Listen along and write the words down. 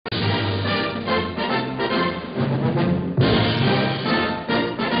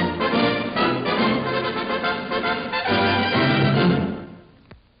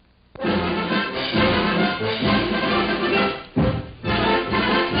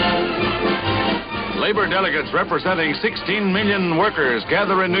Labor delegates representing 16 million workers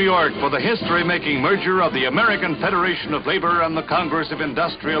gather in New York for the history-making merger of the American Federation of Labor and the Congress of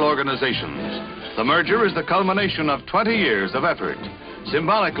Industrial Organizations. The merger is the culmination of 20 years of effort.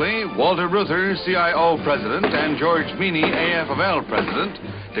 Symbolically, Walter Reuther, CIO President, and George Meany, AFL President,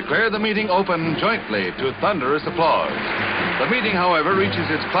 declare the meeting open jointly to thunderous applause. The meeting, however, reaches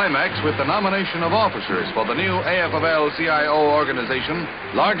its climax with the nomination of officers for the new AFL CIO organization,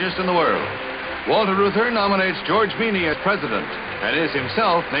 largest in the world. Walter Reuther nominates George Meany as president and is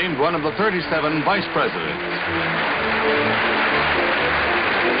himself named one of the 37 vice presidents.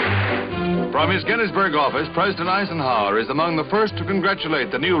 From his Gettysburg office, President Eisenhower is among the first to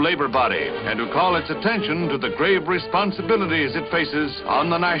congratulate the new labor body and to call its attention to the grave responsibilities it faces on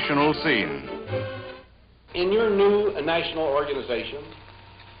the national scene. In your new national organization,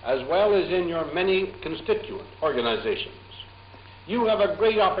 as well as in your many constituent organizations, you have a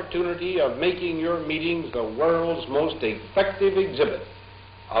great opportunity of making your meetings the world's most effective exhibit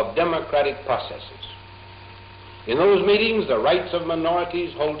of democratic processes. In those meetings, the rights of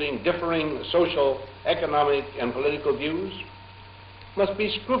minorities holding differing social, economic, and political views must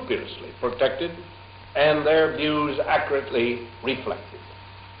be scrupulously protected and their views accurately reflected.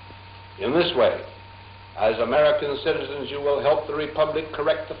 In this way, as American citizens, you will help the Republic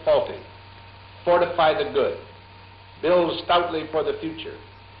correct the faulty, fortify the good, build stoutly for the future,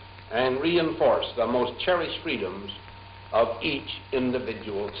 and reinforce the most cherished freedoms of each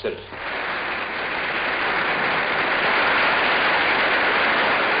individual citizen.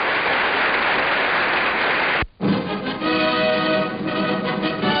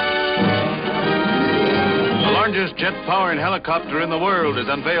 The largest jet-powered helicopter in the world is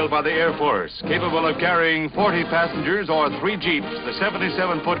unveiled by the Air Force. Capable of carrying 40 passengers or 3 jeeps, the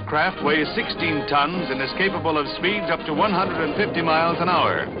 77-foot craft weighs 16 tons and is capable of speeds up to 150 miles an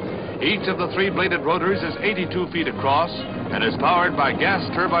hour. Each of the 3-bladed rotors is 82 feet across and is powered by gas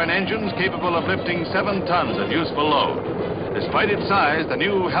turbine engines capable of lifting 7 tons of useful load. Despite its size, the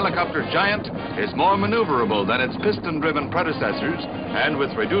new helicopter giant is more maneuverable than its piston-driven predecessors, and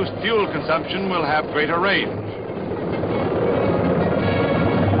with reduced fuel consumption will have greater range.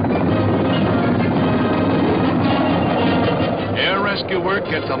 Air rescue work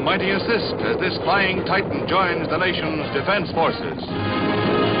gets a mighty assist as this flying titan joins the nation's defense forces.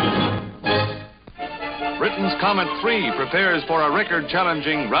 Britain's Comet 3 prepares for a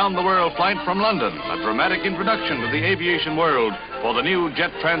record-challenging round-the-world flight from London, a dramatic introduction to the aviation world for the new jet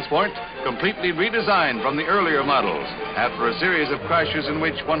transport, completely redesigned from the earlier models, after a series of crashes in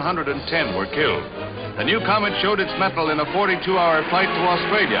which 110 were killed. The new Comet showed its mettle in a 42-hour flight to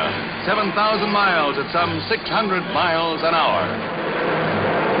Australia, 7,000 miles at some 600 miles an hour.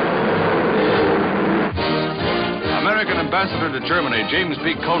 American Ambassador to Germany, James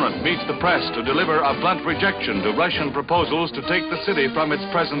B. Conant, meets the press to deliver a blunt rejection to Russian proposals to take the city from its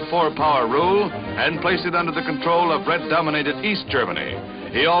present 4-power rule and place it under the control of Red-dominated East Germany.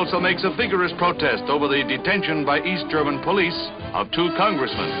 He also makes a vigorous protest over the detention by East German police of 2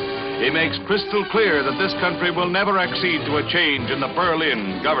 congressmen. He makes crystal clear that this country will never accede to a change in the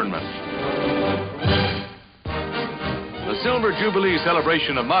Berlin government. The Silver Jubilee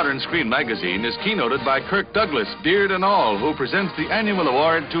celebration of Modern Screen magazine is keynoted by Kirk Douglas, beard and all, who presents the annual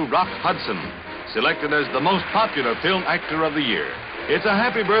award to Rock Hudson, selected as the most popular film actor of the year. It's a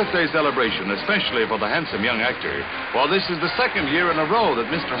happy birthday celebration, especially for the handsome young actor, for this is the 2nd year in a row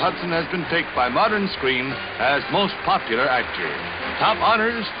that Mr. Hudson has been picked by Modern Screen as most popular actor. Top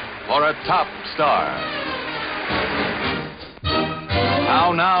honors for a top star.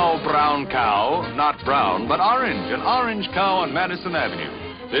 How now, brown cow, not brown, but orange, an orange cow on Madison Avenue.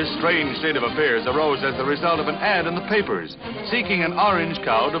 This strange state of affairs arose as the result of an ad in the papers seeking an orange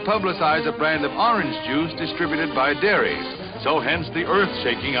cow to publicize a brand of orange juice distributed by dairies, so hence the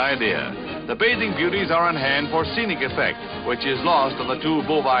earth-shaking idea. The bathing beauties are on hand for scenic effect, which is lost on the 2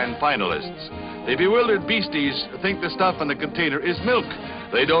 bovine finalists. The bewildered beasties think the stuff in the container is milk.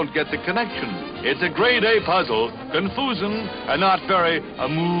 They don't get the connection. It's a grade A puzzle, confusing and not very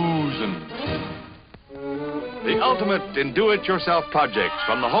amusing. The ultimate in do-it-yourself projects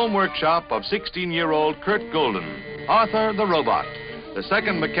from the home workshop of 16-year-old Kurt Golden, Arthur the Robot. The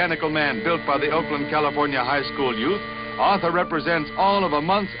second mechanical man built by the Oakland, California high school youth, Arthur represents all of a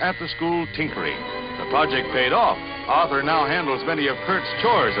month's at-the-school tinkering. The project paid off. Arthur now handles many of Kurt's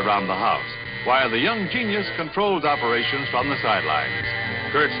chores around the house, while the young genius controls operations from the sidelines.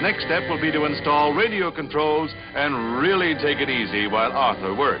 Kurt's next step will be to install radio controls and really take it easy while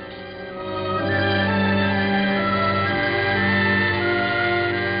Arthur works.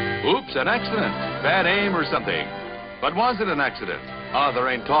 Oops, an accident. Bad aim or something. But was it an accident? Arthur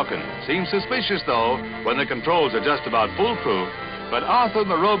ain't talking. Seems suspicious, though, when the controls are just about foolproof. But Arthur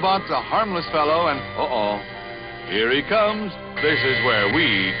the robot's a harmless fellow, and here he comes. This is where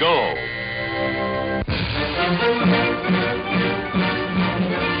we go.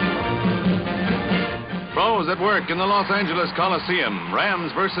 Pros at work in the Los Angeles Coliseum.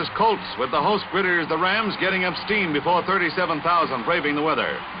 Rams versus Colts, with the host critters, the Rams, getting up steam before 37,000, braving the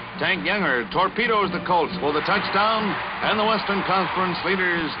weather. Tank Younger torpedoes the Colts for the touchdown, and the Western Conference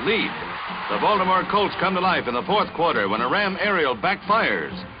leaders lead. The Baltimore Colts come to life in the fourth quarter when a Ram aerial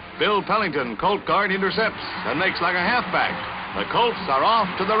backfires. Bill Pellington, Colt guard, intercepts and makes like a halfback. The Colts are off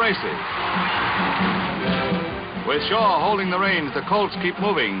to the races. With Shaw holding the reins, the Colts keep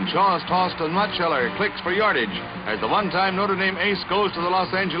moving. Shaw's toss to Mutscheller clicks for yardage as the one-time Notre Dame ace goes to the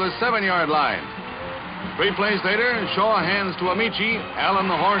Los Angeles 7-yard line. 3 plays later, Shaw hands to Amici, Allen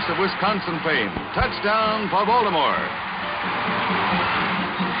the horse of Wisconsin fame. Touchdown for Baltimore.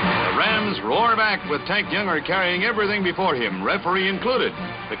 The Rams roar back with Tank Younger carrying everything before him, referee included.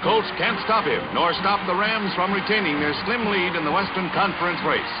 The Colts can't stop him, nor stop the Rams from retaining their slim lead in the Western Conference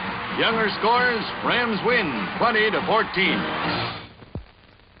race. Younger scores, Rams win 20-14.